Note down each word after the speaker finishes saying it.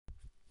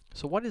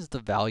So what is the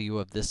value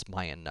of this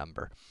Mayan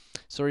number?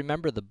 So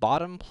remember, the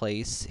bottom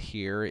place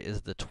here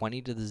is the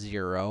 20 to the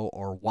 0,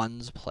 or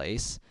 1's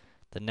place.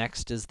 The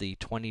next is the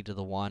 20 to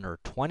the 1, or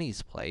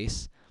 20's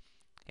place.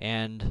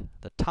 And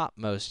the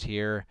topmost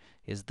here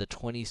is the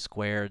 20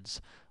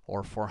 squareds,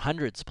 or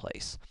 400's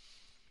place.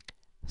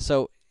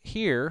 So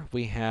here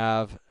we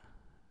have,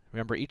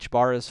 remember, each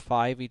bar is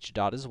 5, each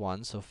dot is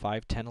 1, so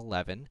 5, 10,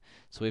 11.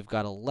 So we've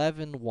got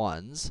 11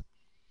 ones.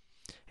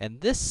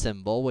 And this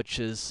symbol, which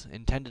is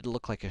intended to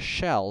look like a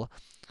shell,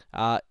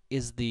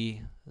 is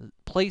the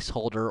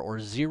placeholder or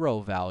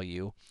 0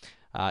 value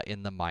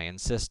in the Mayan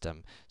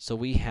system. So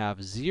we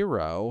have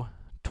 0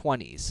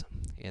 20s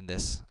in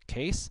this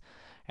case.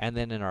 And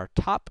then in our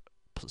top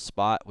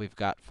spot, we've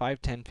got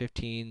 5, 10,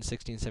 15,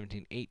 16,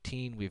 17,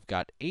 18. We've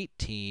got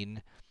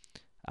 18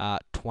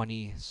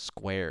 20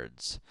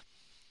 squareds.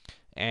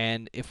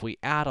 And if we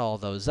add all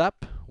those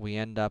up, we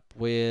end up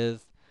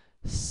with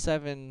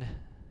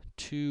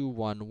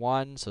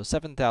 7,211, so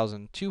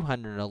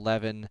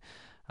 7,211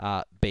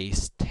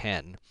 base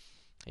 10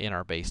 in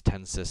our base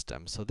 10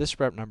 system. So this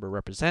number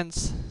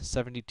represents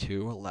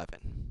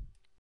 7211.